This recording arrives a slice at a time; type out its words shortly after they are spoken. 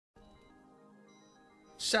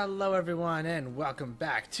Hello everyone and welcome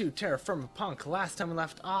back to TerraFirmaPunk. Last time we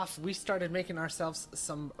left off, we started making ourselves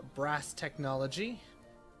some brass technology.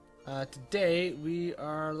 Today we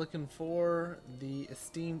are looking for the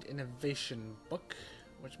Esteemed Innovation book,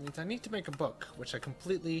 which means I need to make a book, which I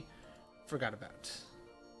completely forgot about.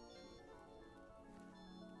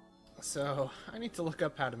 So I need to look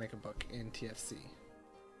up how to make a book in TFC.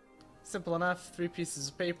 Simple enough, 3 pieces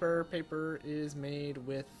of paper. Paper is made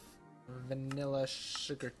with vanilla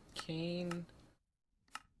sugar cane.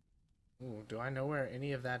 Ooh, do I know where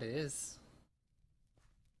any of that is?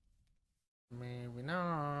 Maybe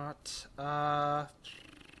not. Well.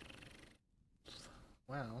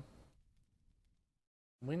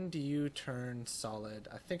 When do you turn solid?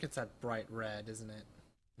 I think it's at bright red, isn't it?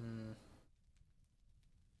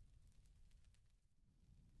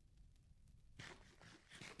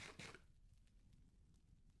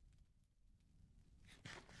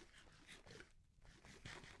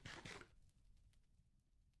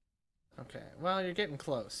 Okay, well, you're getting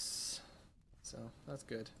close. So, that's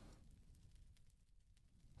good.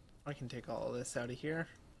 I can take all of this out of here.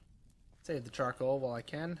 Save the charcoal while I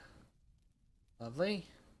can. Lovely.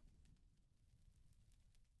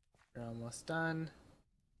 You're almost done.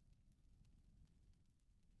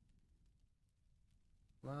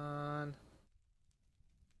 Come on.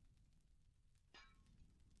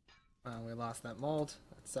 Well, we lost that mold.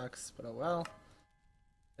 That sucks, but oh well.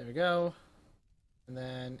 There we go. And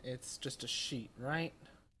then it's just a sheet, right?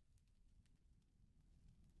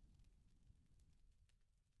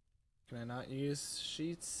 Can I not use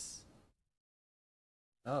sheets?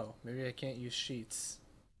 Oh, maybe I can't use sheets.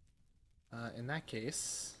 In that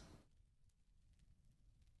case...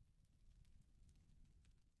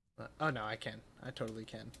 oh no, I can. I totally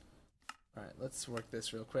can. Alright, let's work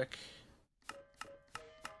this real quick.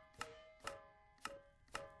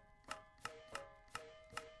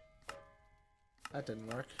 That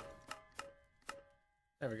didn't work.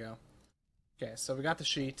 There we go. Okay, so we got the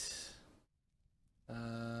sheet.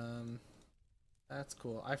 That's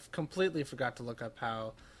cool. I completely forgot to look up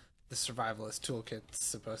how the Survivalist Toolkit's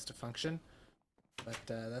supposed to function. But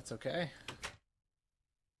that's okay.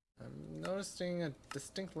 I'm noticing a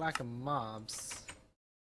distinct lack of mobs.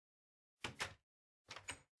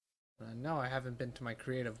 I know I haven't been to my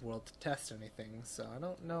creative world to test anything, so I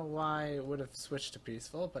don't know why it would have switched to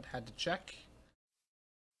peaceful, but had to check.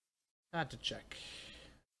 Had to check.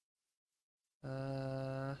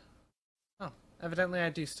 Oh, evidently I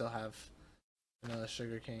do still have another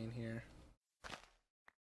sugar cane here.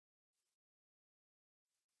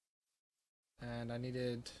 And I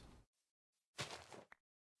needed...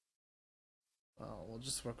 well, we'll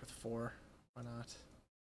just work with 4. Why not?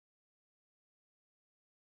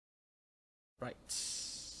 Right.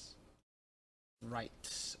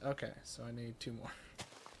 Right. Okay, so I need 2 more.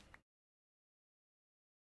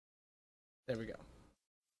 There we go.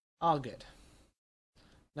 All good.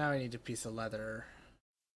 Now I need a piece of leather.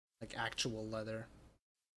 Like actual leather.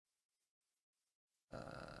 I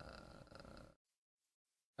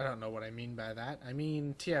don't know what I mean by that. I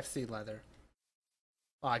mean TFC leather.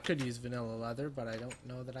 Well, I could use vanilla leather, but I don't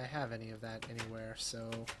know that I have any of that anywhere, so...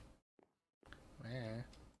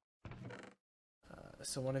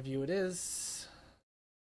 so one of you it is.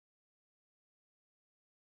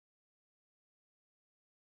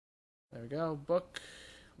 There we go. Book,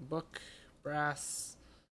 brass,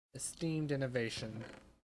 Esteemed Innovation.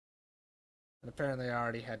 And apparently I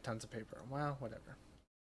already had tons of paper. Well, whatever.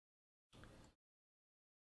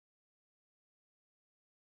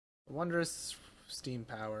 Wondrous steam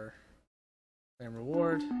power. Claim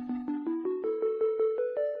reward.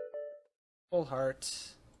 Full heart.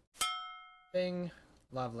 Bing.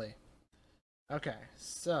 Lovely. Okay,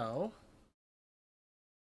 so...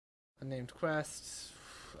 unnamed quest.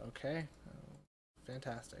 Okay.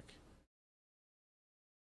 Fantastic.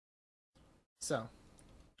 So,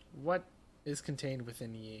 what is contained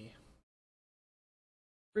within ye?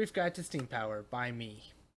 Brief Guide to Steam Power by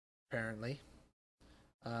me, apparently.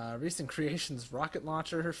 Recent creations: rocket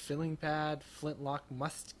launcher, filling pad, flintlock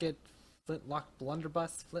musket, flintlock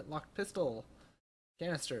blunderbuss, flintlock pistol,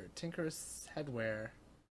 canister, tinker's headwear.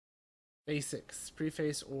 Basics: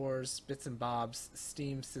 preface, ores, bits and bobs,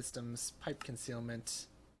 steam systems, pipe concealment.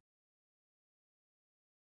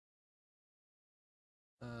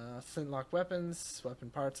 Flintlock weapons,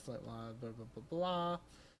 weapon parts, flintlock, blah blah blah blah.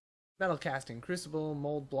 Metal casting, crucible,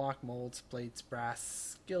 mold block, molds, plates,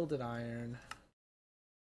 brass, gilded iron.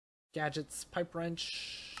 Gadgets, pipe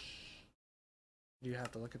wrench. You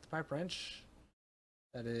have to look at the pipe wrench.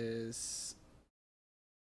 That is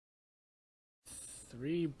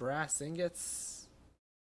 3 brass ingots,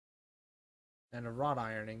 And a wrought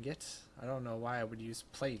iron ingot. I don't know why I would use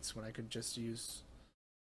plates when I could just use...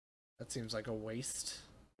 That seems like a waste.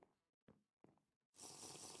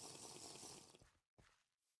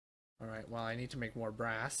 Alright, well I need to make more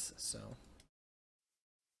brass, so...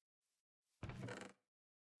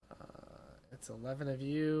 it's 11 of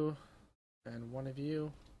you, and 1 of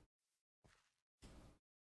you.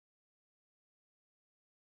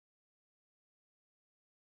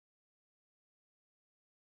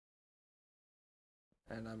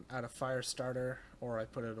 And I'm out of fire starter, or I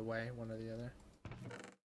put it away, one or the other.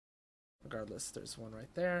 Regardless, there's one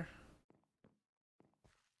right there.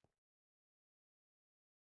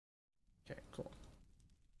 Okay, cool.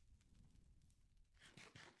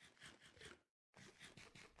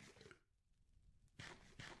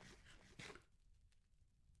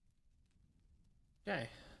 Okay.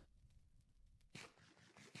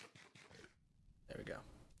 There we go.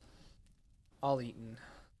 All eaten.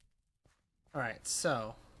 Alright,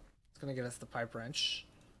 so it's gonna get us the pipe wrench.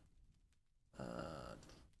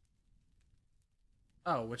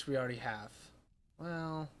 Oh, which we already have.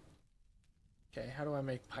 Well, okay, how do I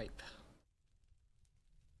make pipe?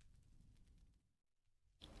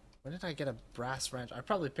 When did I get a brass wrench? I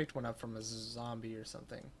probably picked one up from a zombie or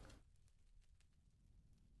something.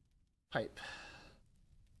 Pipe.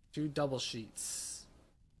 2 double sheets.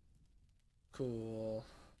 Cool.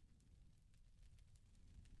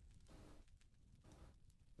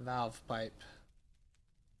 Valve pipe.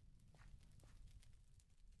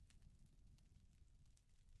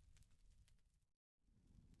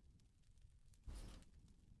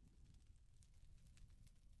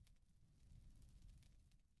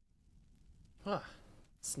 Huh.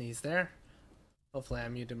 Sneeze there. Hopefully I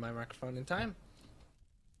muted my microphone in time.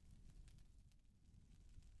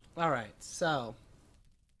 Alright, so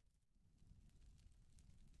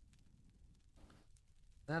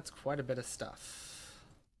that's quite a bit of stuff.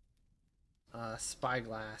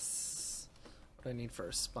 Spyglass. What do I need for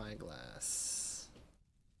a spyglass?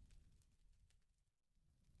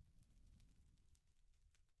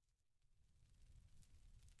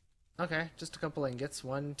 Okay, just a couple ingots.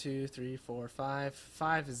 1, 2, 3, 4, 5.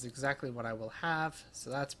 5 is exactly what I will have, so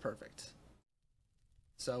that's perfect.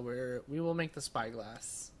 So we will make the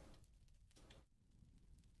spyglass.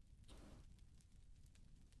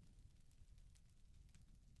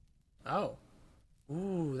 Oh.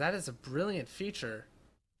 Ooh, that is a brilliant feature.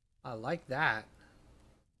 I like that.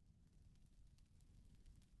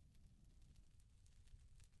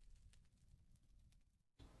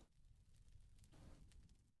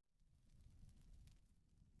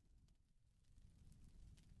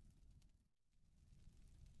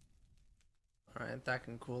 Alright, that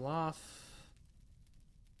can cool off.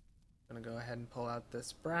 I'm gonna go ahead and pull out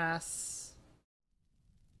this brass.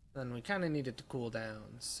 Then we kind of need it to cool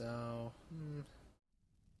down, so...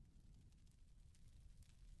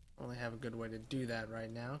 only have a good way to do that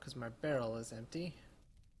right now, because my barrel is empty.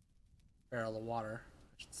 Barrel of water,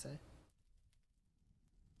 I should say.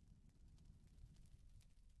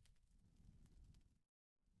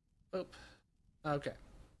 Oop. Okay.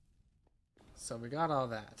 So we got all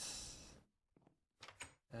that.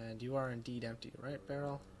 And you are indeed empty, right,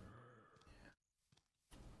 barrel? Yeah.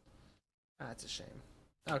 That's a shame.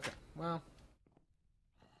 Okay, well.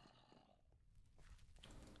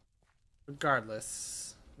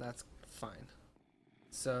 Regardless, that's fine.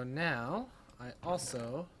 So now, I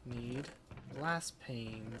also need glass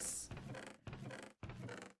panes.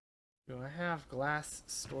 Do I have glass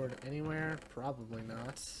stored anywhere? Probably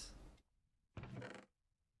not.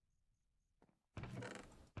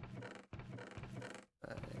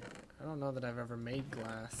 I don't know that I've ever made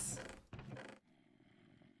glass.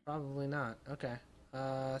 Probably not. Okay.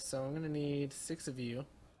 So I'm gonna need 6 of you,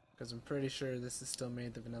 because I'm pretty sure this is still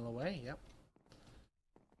made the vanilla way. Yep.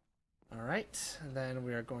 Alright, then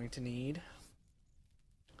we are going to need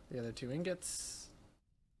the other 2 ingots.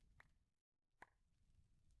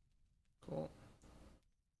 Cool.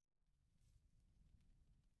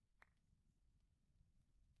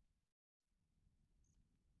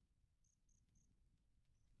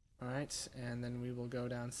 Alright, and then we will go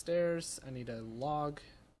downstairs. I need a log.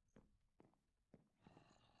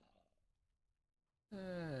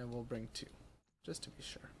 We'll bring 2, just to be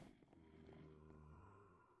sure.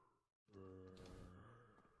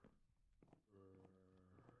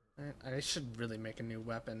 I should really make a new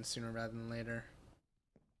weapon sooner rather than later.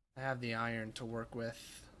 I have the iron to work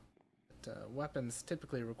with, but weapons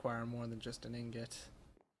typically require more than just an ingot.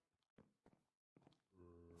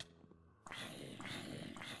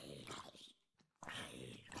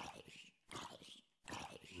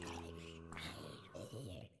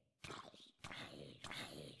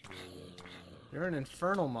 You're an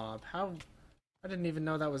infernal mob. How? I didn't even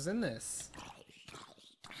know that was in this.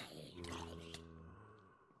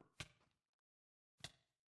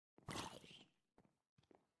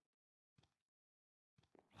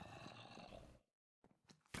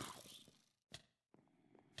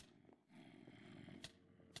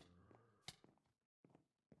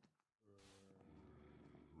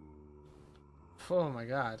 Oh my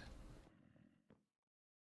god.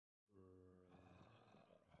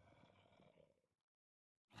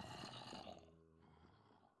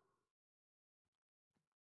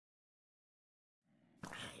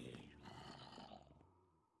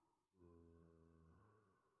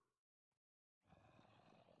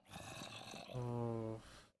 Oh.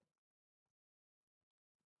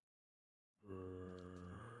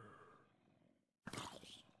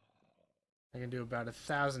 I can do about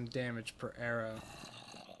 1,000 damage per arrow,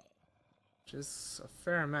 which is a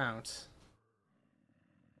fair amount.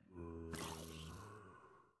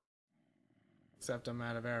 Except I'm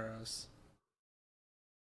out of arrows.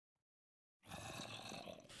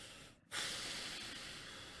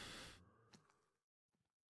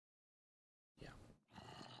 Yeah.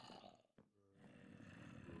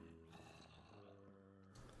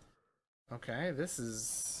 Okay, this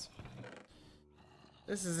is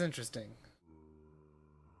interesting.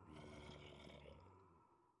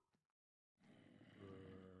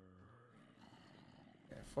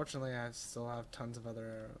 Okay, fortunately, I still have tons of other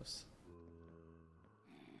arrows.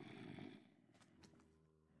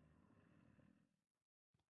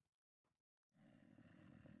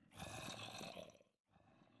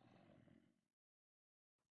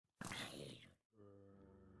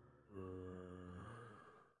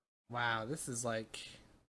 Wow, this is like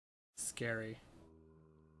scary.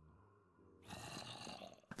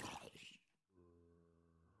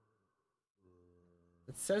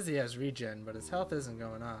 It says he has regen, but his health isn't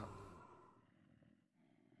going up.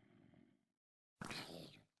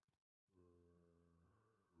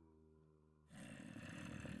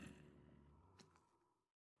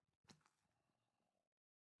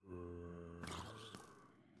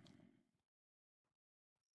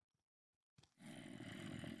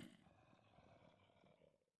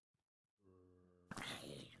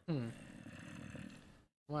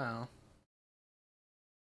 Wow.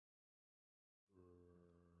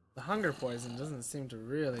 The hunger poison doesn't seem to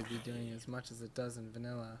really be doing as much as it does in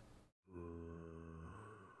vanilla.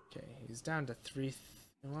 Okay, he's down to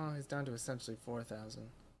well, he's down to essentially 4,000.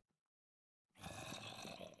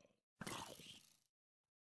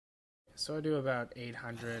 So I do about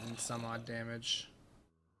 800 and some odd damage.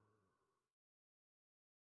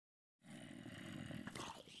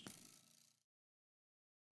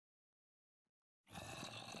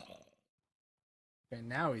 Okay,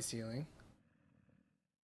 now he's healing.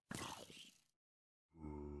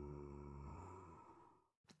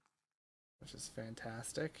 Which is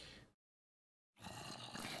fantastic.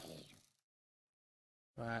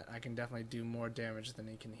 But I can definitely do more damage than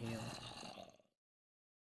he can heal.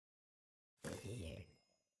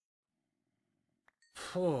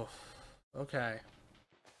 Whew. Okay.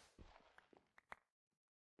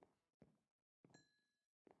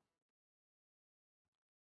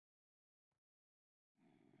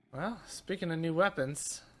 Well, speaking of new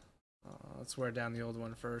weapons, let's wear down the old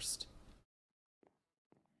one first.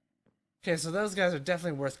 Okay, so those guys are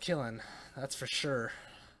definitely worth killing. That's for sure.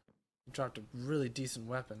 Dropped a really decent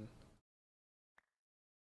weapon.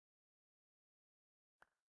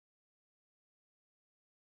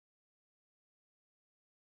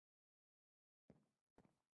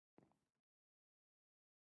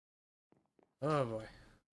 Oh boy.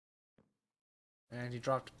 And he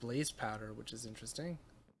dropped blaze powder, which is interesting.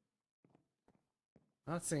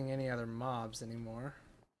 Not seeing any other mobs anymore.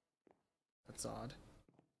 That's odd.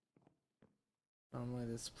 Normally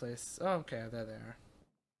this place... Oh, okay, there they are.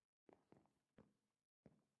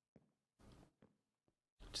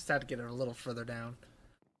 Just had to get it a little further down.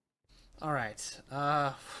 Alright.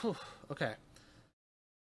 Okay.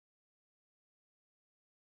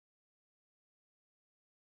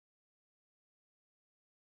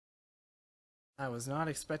 I was not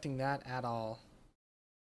expecting that at all.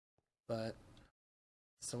 But...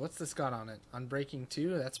 So what's this got on it? Unbreaking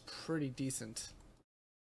 2? That's pretty decent.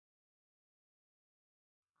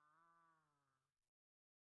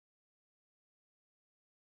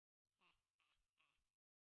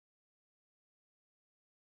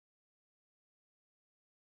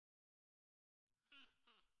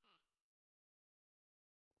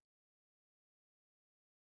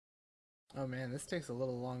 Oh man, this takes a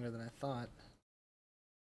little longer than I thought.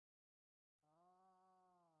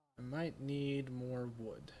 I might need more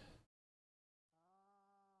wood.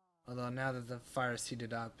 Although now that the fire's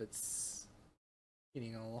heated up, it's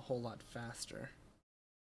heating a whole lot faster.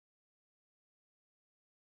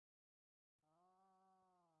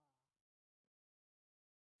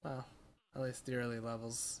 Well, at least the early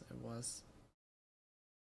levels it was.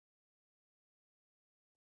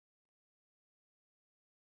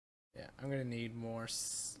 Yeah, I'm gonna need more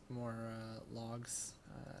logs.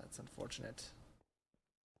 That's unfortunate.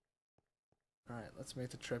 All right, let's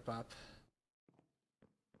make the trip up.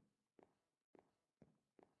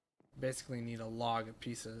 Basically, need a log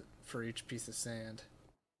for each piece of sand.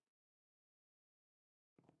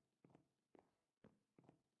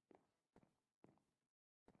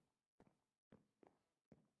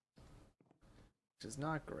 Which is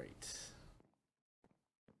not great.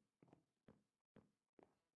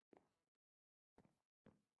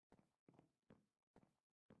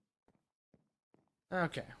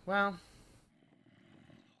 Okay, well.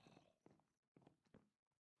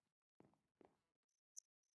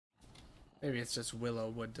 Maybe it's just willow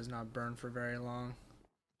wood does not burn for very long.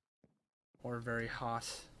 Or very hot.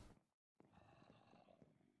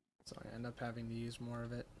 So I end up having to use more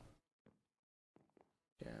of it.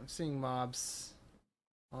 Yeah, I'm seeing mobs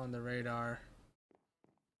on the radar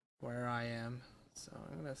where I am. So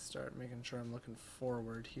I'm gonna start making sure I'm looking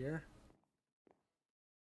forward here.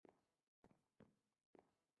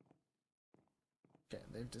 Okay,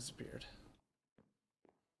 they've disappeared.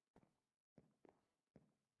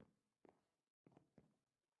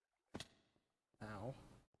 Ow.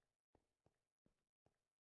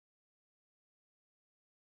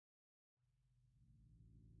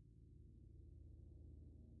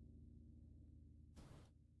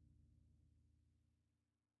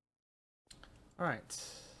 Alright.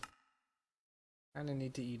 Kinda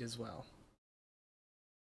need to eat as well.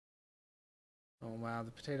 Oh wow, the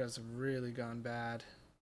potatoes have really gone bad.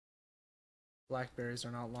 Blackberries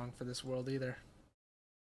are not long for this world either.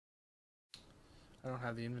 I don't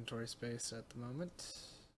have the inventory space at the moment.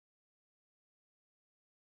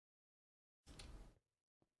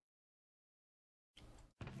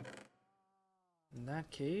 In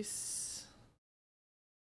that case...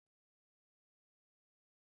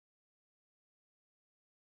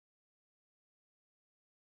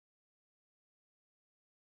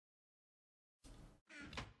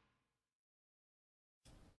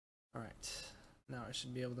 Alright, now I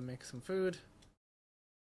should be able to make some food.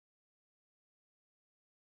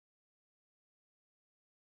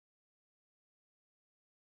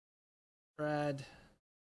 Bread,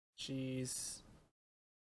 cheese,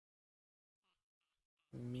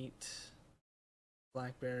 meat,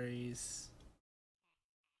 blackberries,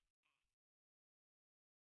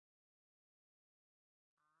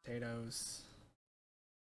 potatoes.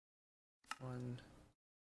 1,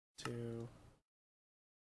 2,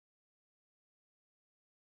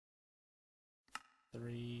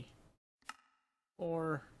 3,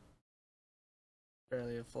 4.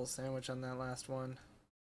 Barely a full sandwich on that last one.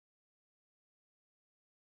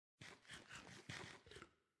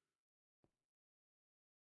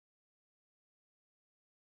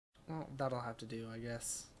 Well, that'll have to do, I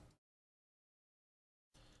guess.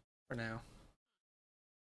 For now.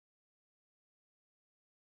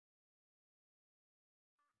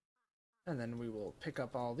 And then we will pick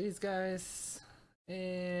up all these guys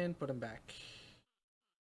and put them back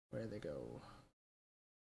where they go.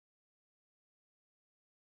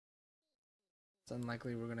 It's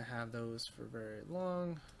unlikely we're going to have those for very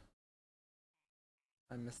long.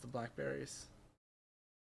 I missed the blackberries.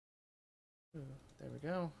 Ooh, there we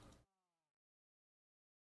go.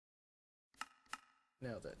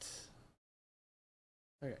 Nailed it.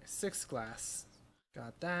 Okay, 6 glass.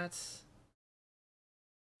 Got that.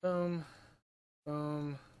 Boom.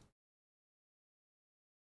 Boom.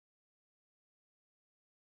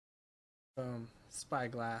 Boom.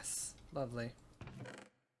 Spyglass. Lovely.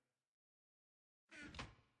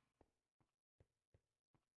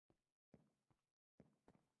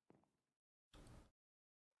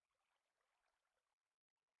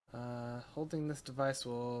 Holding this device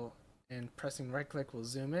will, and pressing right click will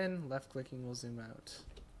zoom in, left clicking will zoom out.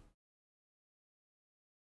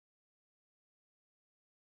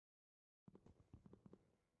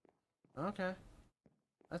 Okay.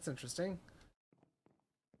 That's interesting.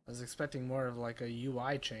 I was expecting more of like a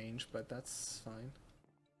UI change, but that's fine.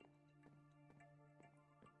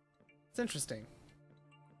 It's interesting.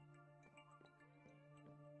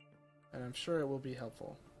 And I'm sure it will be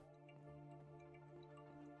helpful.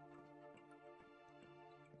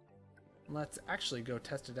 Let's actually go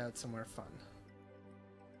test it out somewhere fun.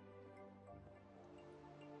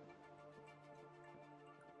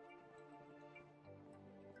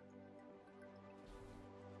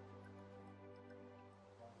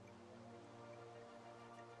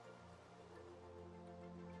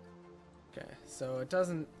 Okay, so it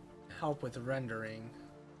doesn't help with rendering.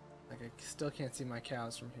 Like, I still can't see my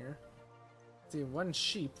cows from here. See one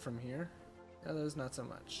sheep from here. The others not so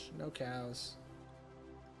much. No cows.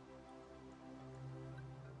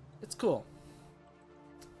 It's cool.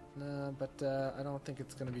 But I don't think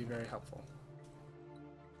it's going to be very helpful.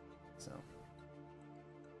 So.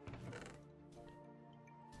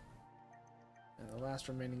 And the last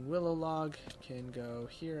remaining willow log can go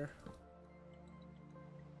here.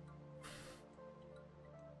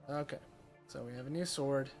 Okay. So we have a new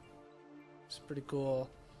sword. It's pretty cool.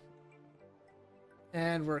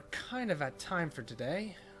 And we're kind of at time for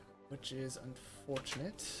today, which is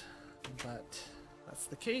unfortunate, but that's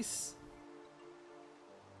the case.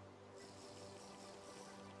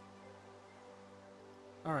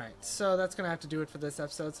 Alright, so that's going to have to do it for this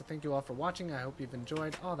episode, so thank you all for watching. I hope you've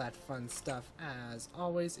enjoyed all that fun stuff as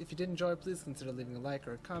always. If you did enjoy, please consider leaving a like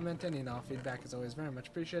or a comment. Any and all feedback is always very much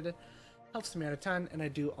appreciated. Helps me out a ton, and I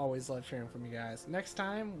do always love hearing from you guys. Next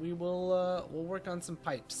time, we'll work on some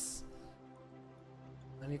pipes.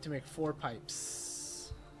 I need to make 4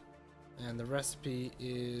 pipes. And the recipe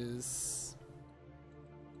is...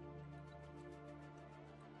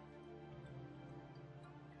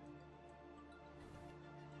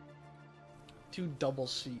 two double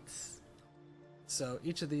sheets. So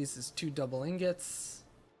each of these is 2 double ingots.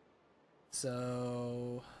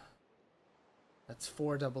 So that's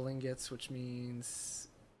 4 double ingots, which means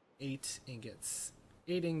 8 ingots.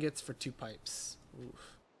 8 ingots for 2 pipes.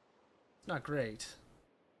 Oof. It's not great,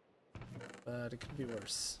 but it could be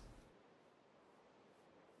worse.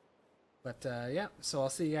 But yeah, so I'll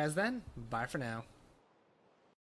see you guys then. Bye for now.